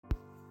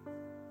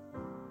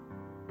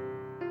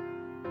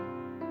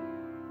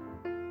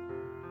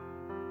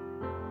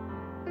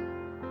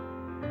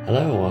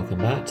Hello and welcome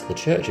back to the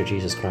Church of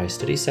Jesus Christ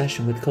study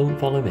session with Come and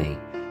Follow Me.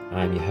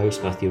 I'm your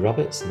host Matthew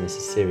Roberts and this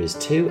is Series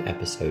 2,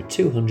 Episode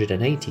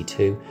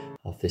 282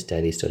 of this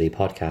daily study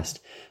podcast.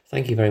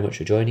 Thank you very much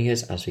for joining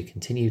us as we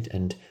continue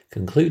and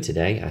conclude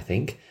today, I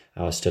think,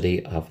 our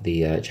study of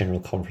the General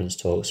Conference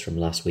talks from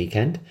last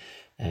weekend,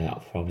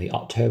 from the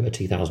October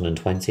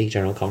 2020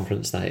 General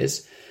Conference that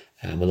is.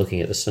 We're looking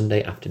at the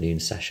Sunday afternoon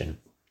session.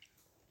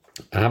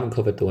 I haven't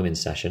covered the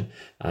women's session.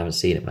 I haven't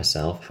seen it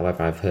myself.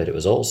 However, I've heard it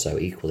was also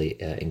equally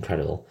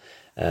incredible.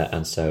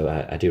 And so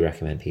I do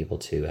recommend people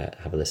to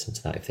have a listen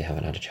to that if they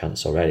haven't had a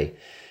chance already.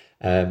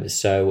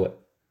 So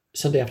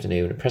Sunday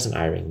afternoon,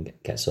 President Eyring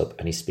gets up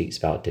and he speaks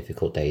about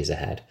difficult days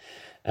ahead.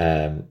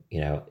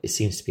 It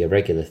seems to be a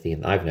regular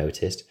theme that I've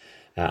noticed.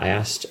 I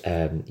asked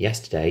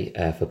yesterday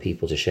for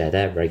people to share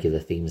their regular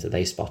themes that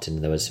they spotted,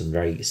 and there were some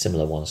very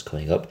similar ones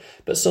coming up,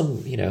 but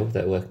some,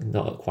 that were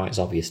not quite as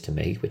obvious to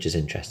me, which is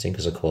interesting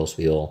because, of course,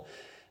 we all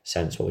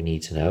sense what we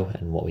need to know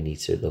and what we need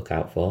to look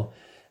out for.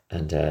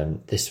 And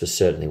this was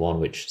certainly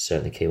one which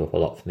certainly came up a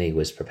lot for me,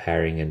 was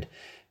preparing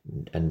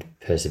and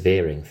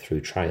persevering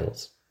through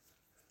trials.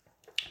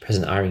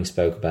 President Eyring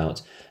spoke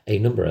about a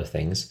number of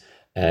things,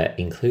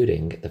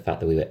 including the fact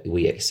that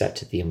we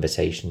accepted the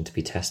invitation to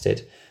be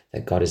tested,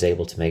 that God is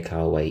able to make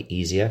our way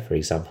easier. For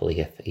example,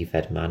 he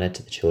fed manna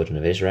to the children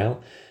of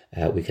Israel.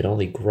 We can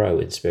only grow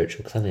in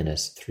spiritual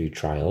cleanliness through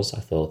trials. I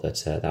thought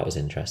that was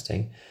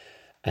interesting.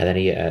 And then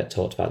he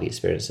talked about the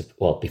experience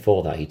of,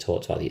 before that, he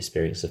talked about the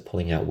experience of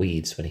pulling out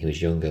weeds when he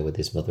was younger with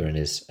his mother and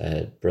his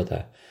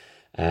brother,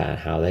 and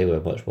how they were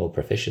much more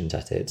proficient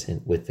at it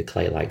with the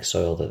clay-like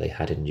soil that they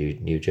had in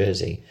New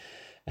Jersey.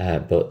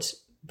 But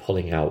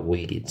pulling out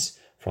weeds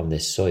from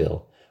this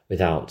soil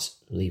without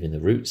leaving the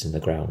roots in the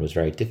ground was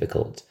very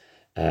difficult.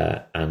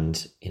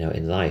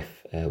 In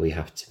life, we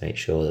have to make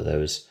sure that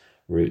those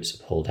roots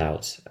are pulled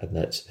out, and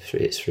that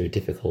it's through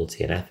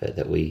difficulty and effort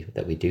that we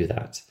do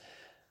that.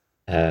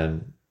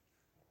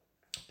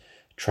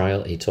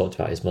 He talked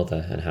about his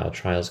mother and how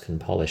trials can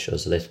polish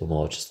us a little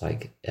more, just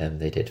like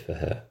they did for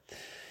her.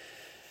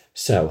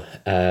 So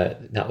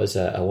that was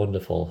a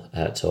wonderful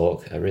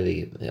talk. A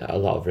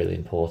lot of really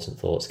important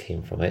thoughts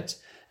came from it.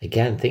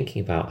 Again,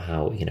 thinking about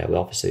how, we've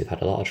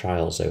had a lot of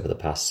trials over the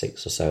past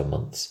 6 or so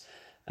months.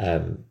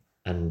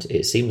 And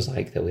it seems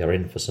like that we are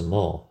in for some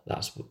more.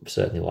 That's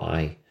certainly what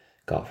I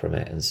got from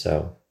it. And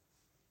so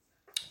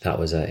that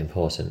was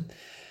important.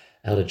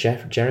 Elder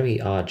Jeremy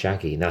R.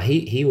 Jaggi. Now,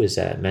 he was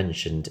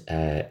mentioned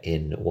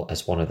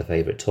as one of the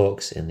favourite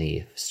talks in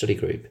the study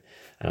group.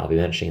 And I'll be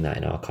mentioning that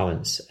in our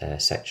comments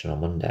section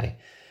on Monday.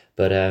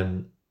 But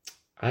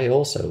I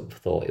also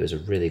thought it was a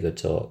really good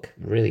talk,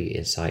 really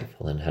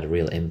insightful, and had a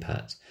real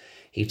impact.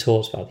 He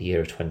talks about the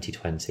year of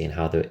 2020 and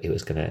how it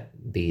was going to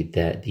be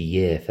the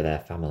year for their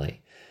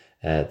family.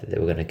 That they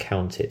were going to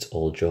count it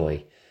all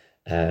joy.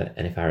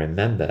 And if I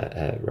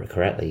remember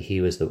correctly, he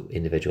was the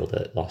individual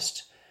that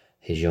lost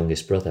his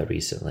youngest brother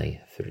recently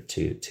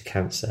to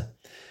cancer.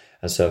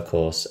 And so, of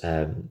course,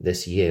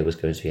 this year was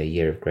going to be a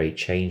year of great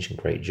change and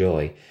great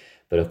joy.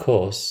 But of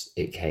course,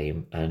 it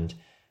came, and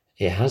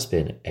it has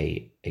been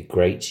a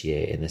great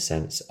year in the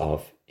sense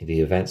of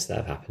the events that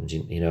have happened.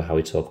 You know how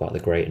we talk about the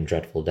great and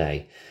dreadful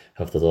day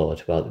of the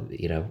Lord. Well,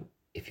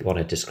 if you want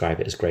to describe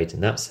it as great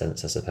in that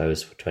sense, I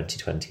suppose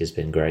 2020 has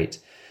been great,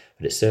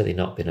 but it's certainly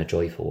not been a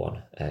joyful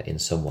one in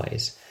some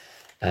ways.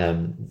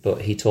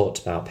 But he talked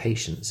about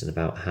patience and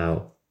about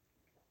how,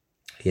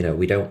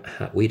 we don't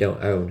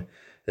own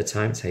the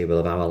timetable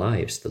of our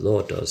lives. The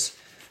Lord does.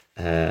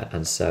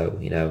 And so,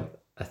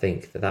 I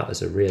think that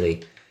was a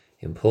really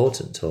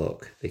important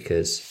talk,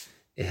 because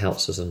it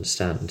helps us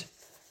understand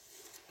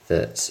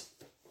that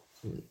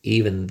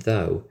even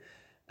though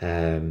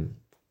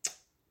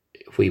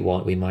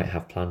we might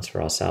have plans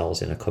for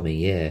ourselves in a coming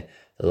year,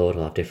 the Lord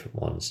will have different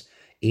ones.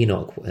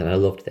 Enoch, and I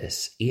loved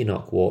this,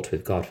 Enoch walked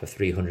with God for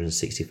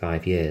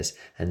 365 years,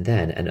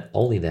 and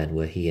only then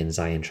were he and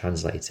Zion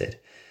translated.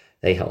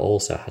 They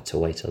also had to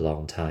wait a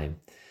long time.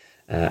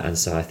 And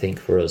so I think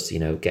for us,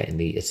 getting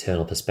the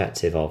eternal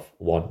perspective of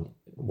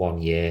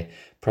one year,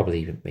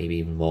 probably maybe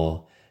even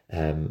more,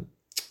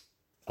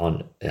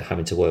 on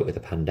having to work with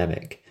a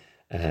pandemic,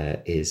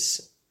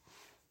 is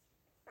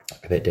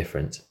a bit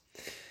different.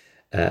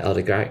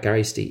 Elder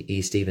Gary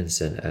E.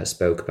 Stevenson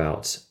spoke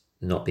about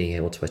not being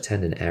able to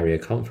attend an area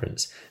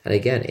conference. And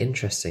again,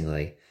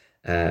 interestingly,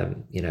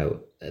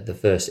 the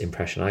first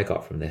impression I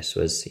got from this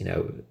was,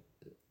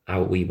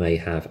 we may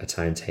have a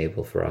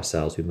timetable for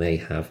ourselves, we may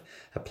have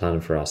a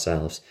plan for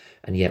ourselves,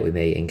 and yet we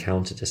may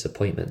encounter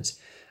disappointments.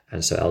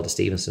 And so Elder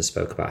Stevenson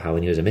spoke about how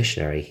when he was a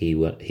missionary, he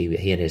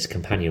and his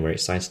companion were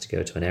excited to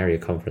go to an area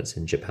conference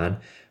in Japan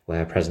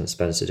where President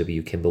Spencer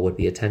W. Kimball would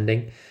be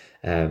attending.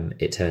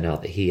 It turned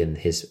out that he and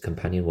his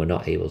companion were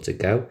not able to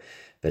go,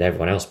 but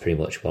everyone else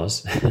pretty much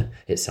was.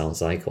 It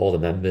sounds like all the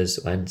members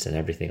went and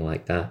everything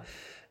like that.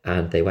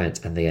 And they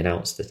went and they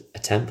announced a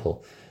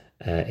temple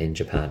in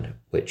Japan,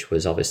 which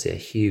was obviously a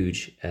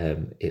huge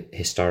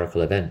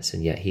historical event.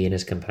 And yet he and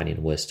his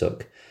companion were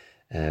stuck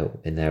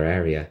in their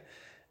area.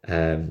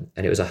 And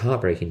it was a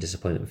heartbreaking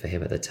disappointment for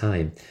him at the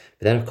time.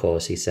 But then, of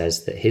course, he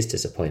says that his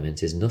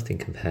disappointment is nothing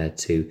compared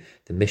to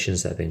the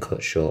missions that have been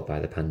cut short by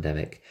the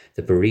pandemic,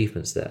 the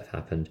bereavements that have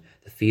happened,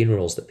 the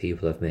funerals that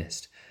people have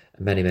missed,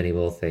 and many, many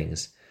more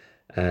things.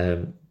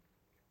 But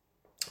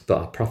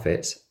our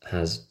prophet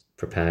has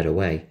prepared a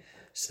way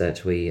so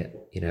that we,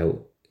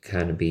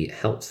 can be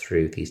helped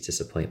through these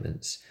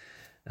disappointments.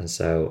 And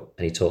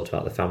he talked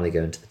about the family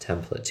going to the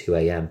temple at 2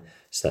 a.m.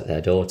 so that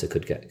their daughter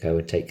could go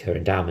and take her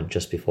endowment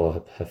just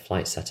before her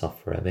flight set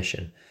off for her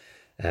mission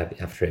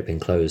after it had been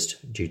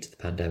closed due to the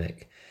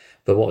pandemic.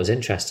 But what was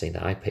interesting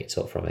that I picked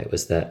up from it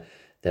was that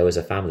there was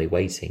a family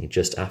waiting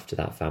just after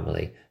that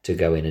family to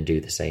go in and do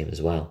the same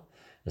as well.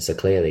 And so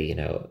clearly,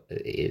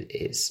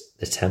 it's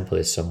the temple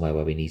is somewhere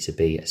where we need to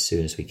be as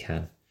soon as we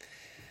can,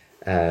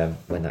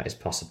 when that is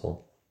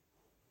possible.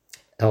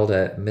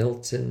 Elder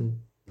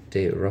Milton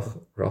de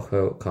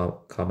Rojo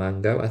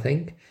Camango, I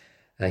think,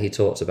 he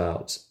talked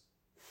about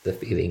the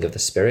feeling of the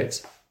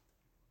Spirit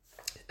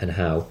and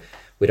how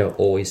we don't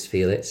always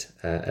feel it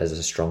as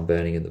a strong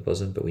burning in the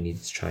bosom, but we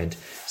need to try and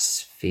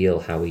feel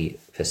how we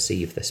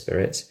perceive the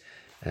Spirit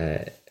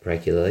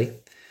regularly.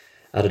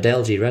 Elder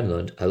Dale G.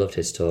 Renlund, I loved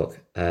his talk.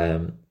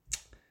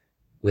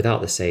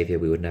 Without the Saviour,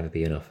 we would never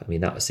be enough. I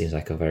mean, that seems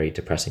like a very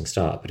depressing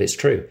start, but it's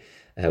true.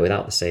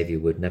 Without the Saviour,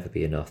 we would never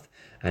be enough.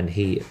 And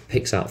he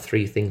picks out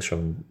 3 things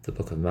from the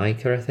book of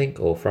Micah, I think,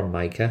 or from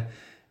Micah,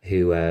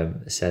 who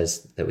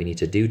says that we need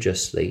to do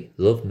justly,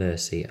 love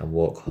mercy, and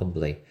walk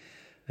humbly.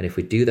 And if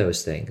we do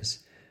those things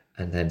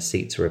and then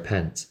seek to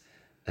repent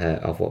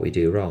of what we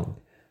do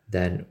wrong,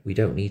 then we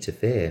don't need to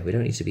fear. We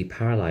don't need to be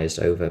paralyzed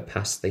over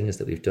past things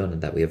that we've done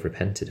and that we have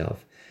repented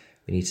of.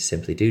 We need to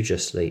simply do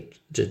justly,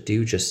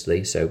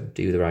 so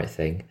do the right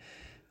thing,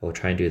 or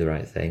try and do the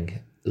right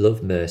thing.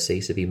 Love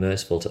mercy, so be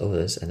merciful to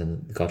others, and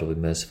then God will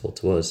be merciful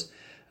to us.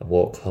 And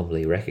walk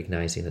humbly,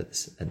 recognizing that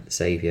the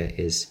Saviour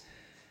is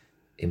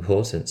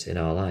important in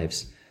our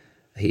lives.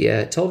 He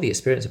told the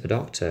experience of a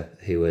doctor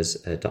who was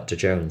Dr.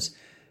 Jones,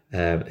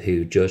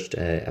 who judged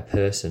a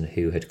person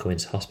who had come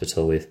into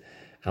hospital with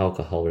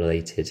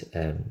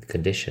alcohol-related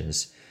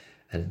conditions,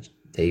 and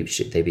they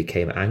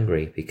became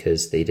angry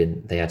because they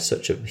had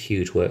such a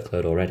huge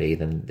workload already.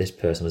 Then this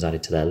person was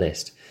added to their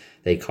list.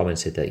 They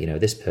commented that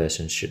this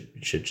person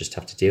should just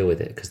have to deal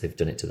with it because they've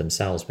done it to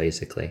themselves,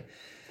 basically.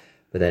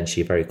 But then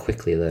she very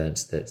quickly learned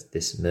that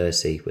this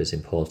mercy was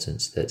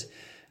important, that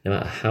no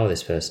matter how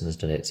this person has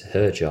done it,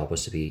 her job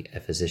was to be a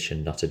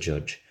physician, not a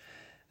judge.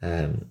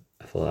 I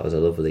thought that was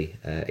a lovely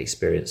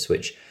experience,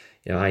 which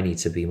I need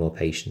to be more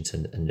patient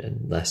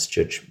and less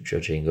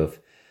judging of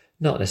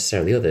not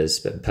necessarily others,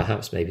 but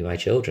perhaps maybe my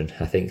children.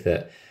 I think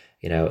that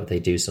they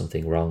do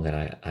something wrong,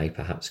 and I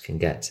perhaps can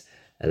get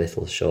a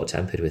little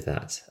short-tempered with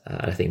that.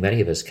 And I think many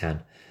of us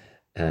can.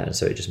 And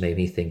so it just made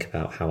me think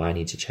about how I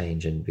need to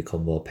change and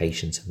become more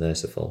patient and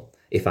merciful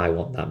if I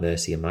want that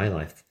mercy in my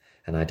life,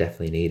 and I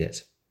definitely need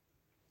it.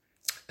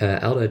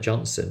 Elder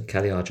Johnson,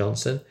 Kelly R.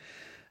 Johnson.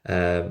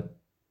 Oh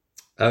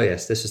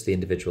yes, this was the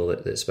individual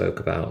that spoke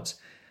about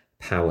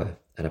power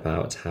and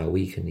about how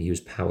we can use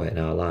power in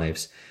our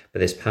lives. But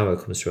this power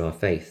comes through our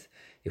faith.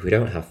 If we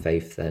don't have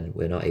faith, then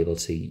we're not able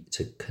to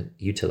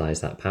utilize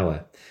that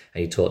power.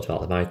 And he talked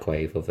about the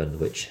microwave oven,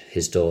 which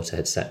his daughter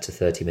had set to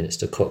 30 minutes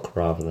to cook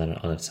rather than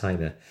on a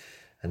timer.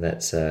 And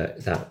that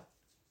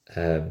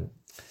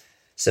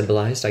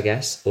symbolized, I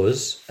guess,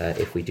 us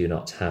if we do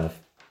not have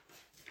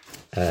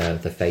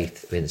the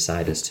faith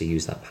inside us to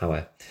use that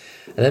power.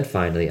 And then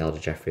finally, Elder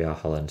Jeffrey R.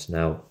 Holland.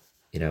 Now,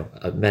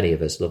 many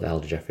of us love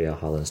Elder Jeffrey R.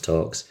 Holland's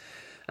talks,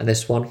 and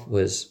this one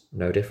was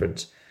no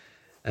different.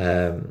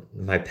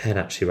 My pen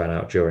actually ran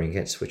out during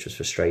it, which was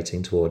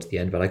frustrating towards the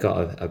end, but I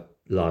got a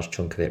large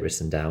chunk of it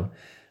written down.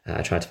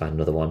 I tried to find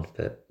another one,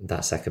 but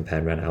that second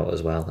pen ran out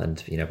as well.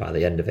 And, by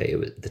the end of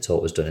it, the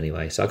talk was done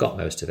anyway. So I got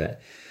most of it.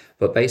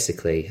 But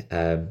basically,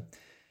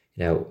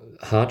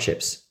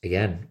 hardships,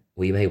 again,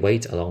 we may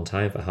wait a long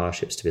time for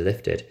hardships to be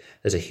lifted.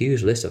 There's a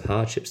huge list of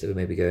hardships that we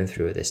may be going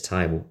through at this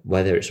time,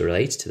 whether it's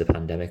related to the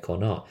pandemic or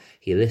not.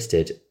 He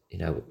listed,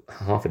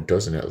 half a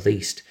dozen at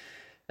least,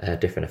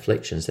 different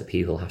afflictions that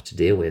people have to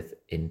deal with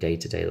in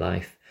day-to-day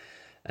life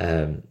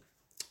that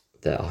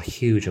are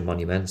huge and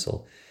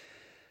monumental.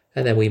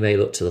 And then we may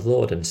look to the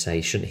Lord and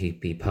say, shouldn't he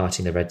be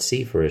parting the Red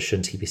Sea for us?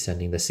 Shouldn't he be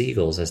sending the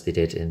seagulls as they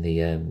did in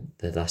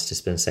the last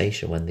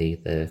dispensation when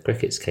the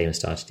crickets came and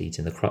started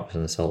eating the crops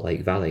in the Salt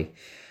Lake Valley?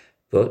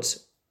 But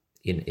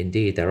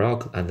indeed, there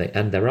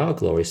are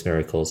glorious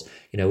miracles.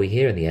 We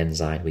hear in the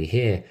Ensign, we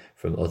hear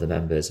from other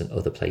members and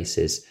other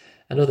places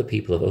and other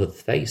people of other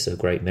faiths of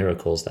great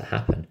miracles that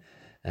happen.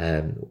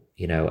 And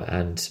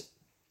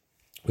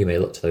we may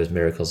look to those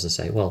miracles and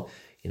say, well,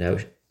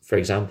 for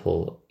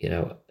example,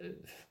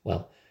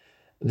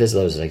 there's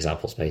loads of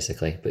examples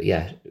basically, but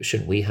yeah,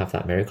 shouldn't we have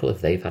that miracle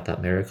if they've had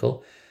that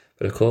miracle?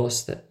 But of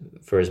course,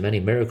 for as many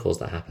miracles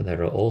that happen,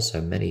 there are also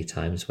many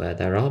times where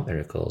there aren't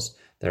miracles.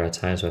 There are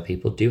times where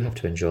people do have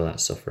to endure that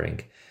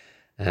suffering.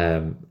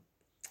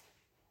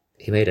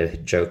 He made a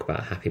joke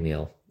about Happy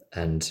Meal,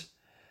 and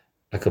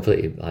I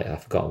completely,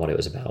 I've forgotten what it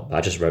was about, but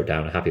I just wrote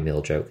down a Happy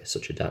Meal joke. It's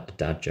such a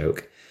dad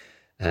joke.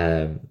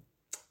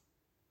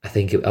 I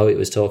think, it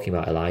was talking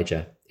about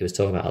Elijah. It was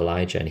talking about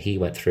Elijah, and he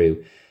went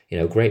through,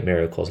 great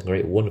miracles and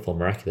great, wonderful,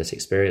 miraculous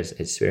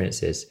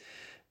experiences.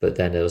 But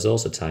then there was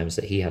also times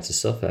that he had to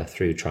suffer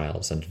through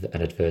trials and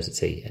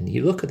adversity. And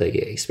you look at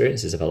the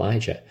experiences of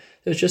Elijah,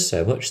 there was just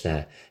so much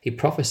there. He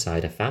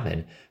prophesied a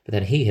famine, but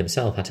then he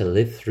himself had to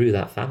live through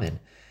that famine.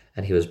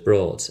 And he was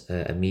brought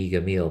a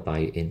meager meal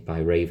by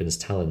ravens'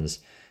 talons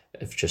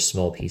of just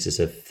small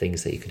pieces of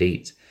things that he could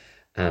eat.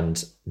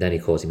 And then,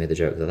 of course, he made the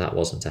joke that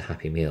wasn't a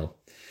happy meal.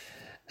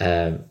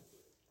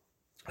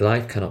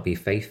 Life cannot be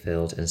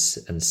faith-filled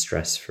and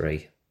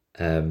stress-free.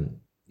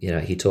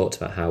 He talked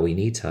about how we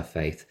need to have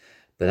faith,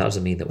 but that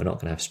doesn't mean that we're not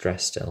going to have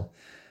stress still.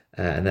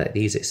 And that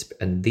these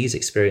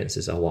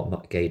experiences are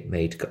what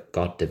made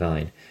God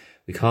divine.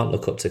 We can't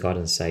look up to God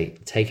and say,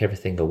 take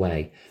everything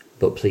away,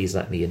 but please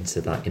let me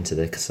into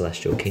the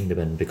celestial kingdom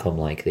and become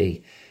like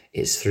thee.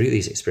 It's through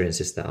these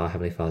experiences that our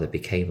Heavenly Father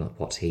became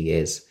what he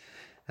is.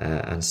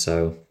 And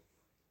so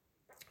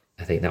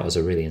I think that was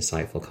a really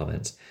insightful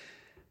comment.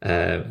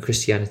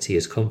 Christianity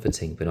is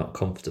comforting but not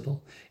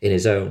comfortable. In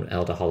his own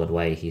Elder Holland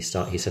way, he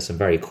says some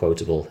very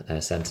quotable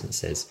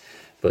sentences,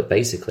 but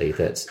basically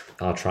that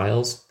our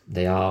trials,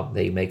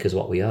 they make us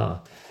what we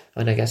are.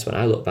 And I guess when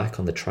I look back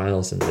on the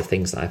trials and the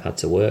things that I've had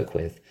to work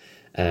with,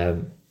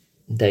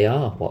 they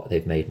are what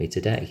they've made me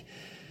today.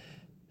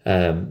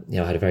 I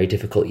had a very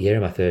difficult year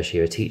in my first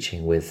year of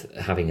teaching, with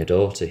having a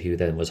daughter who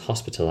then was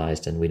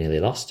hospitalised and we nearly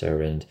lost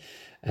her, and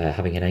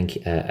having an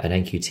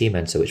NQT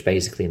mentor, which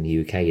basically in the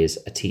UK is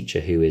a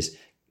teacher who is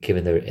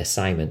given the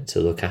assignment to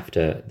look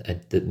after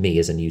me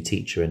as a new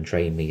teacher and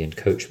train me and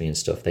coach me and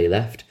stuff. They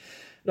left,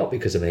 not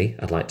because of me,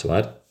 I'd like to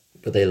add,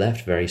 but they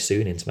left very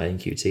soon into my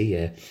NQT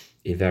year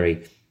in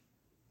very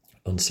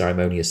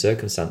unceremonious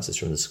circumstances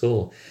from the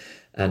school.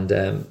 And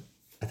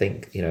I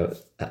think,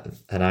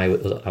 and I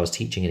was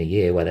teaching in a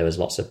year where there was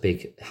lots of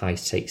big high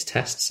stakes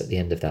tests at the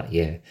end of that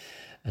year.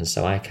 And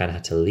so I kind of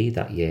had to lead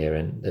that year,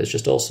 and there's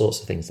just all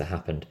sorts of things that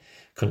happened.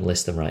 Couldn't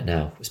list them right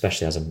now,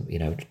 especially as I'm,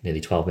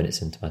 nearly 12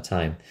 minutes into my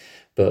time.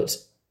 But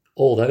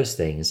all those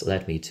things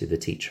led me to the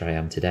teacher I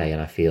am today.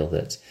 And I feel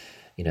that,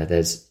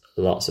 there's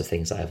lots of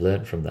things that I've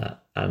learned from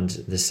that. And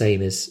the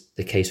same is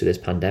the case with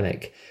this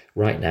pandemic.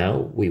 Right now,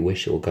 we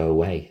wish it will go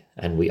away,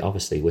 and we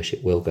obviously wish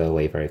it will go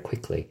away very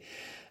quickly.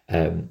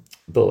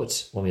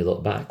 But when we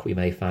look back, we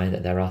may find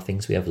that there are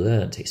things we have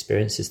learned,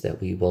 experiences that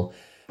we will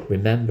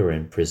remember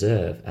and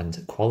preserve,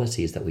 and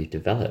qualities that we've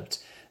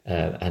developed,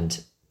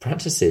 and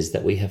practices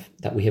that we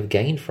have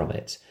gained from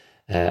it.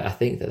 I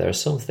think that there are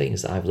some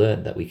things that I've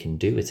learned that we can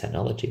do with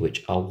technology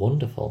which are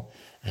wonderful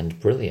and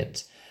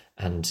brilliant,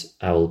 and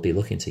I will be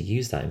looking to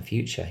use that in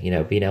future.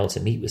 Being able to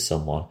meet with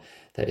someone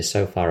that is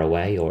so far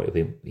away, or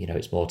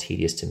it's more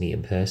tedious to meet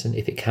in person.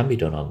 If it can be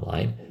done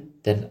online,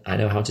 then I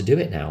know how to do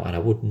it now, and I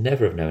would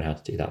never have known how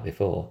to do that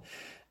before.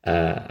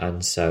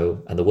 And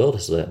the world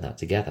has learned that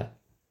together.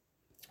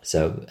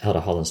 So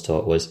Elder Holland's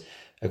talk was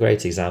a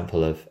great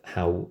example of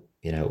how,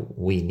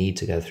 we need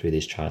to go through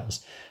these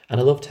trials. And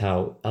I loved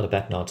how Elder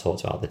Becknard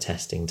talked about the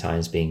testing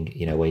times being,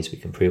 ways we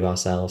can prove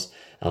ourselves.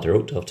 Elder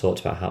Uchtdorf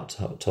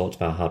talked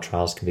about how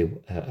trials can be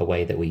a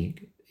way that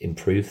we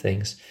improve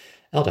things.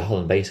 Elder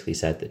Holland basically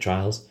said that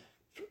trials,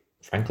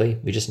 frankly,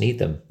 we just need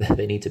them.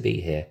 They need to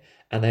be here.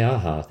 And they are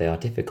hard, they are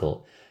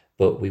difficult,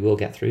 but we will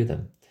get through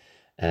them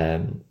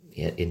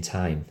in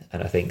time.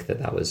 And I think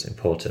that was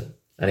important.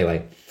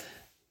 Anyway,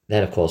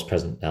 then, of course,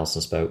 President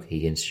Nelson spoke.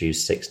 He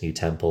introduced 6 new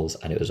temples,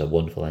 and it was a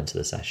wonderful end to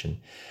the session.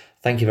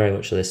 Thank you very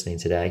much for listening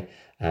today.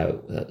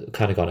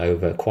 Kind of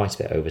gone quite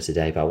a bit over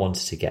today, but I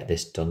wanted to get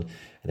this done, and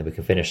then we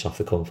can finish off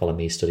the Come Follow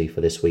Me study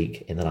for this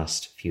week in the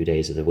last few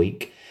days of the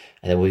week.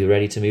 And then we'll be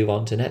ready to move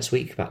on to next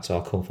week, back to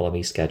our Come Follow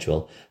Me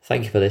schedule.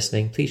 Thank you for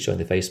listening. Please join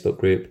the Facebook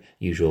group,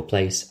 usual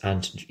place,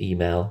 and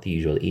the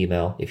usual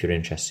email, if you're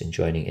interested in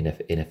joining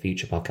in a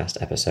future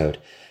podcast episode.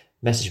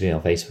 Message me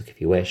on Facebook if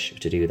you wish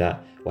to do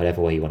that,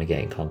 whatever way you want to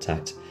get in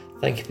contact.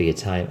 Thank you for your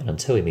time, and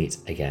until we meet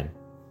again.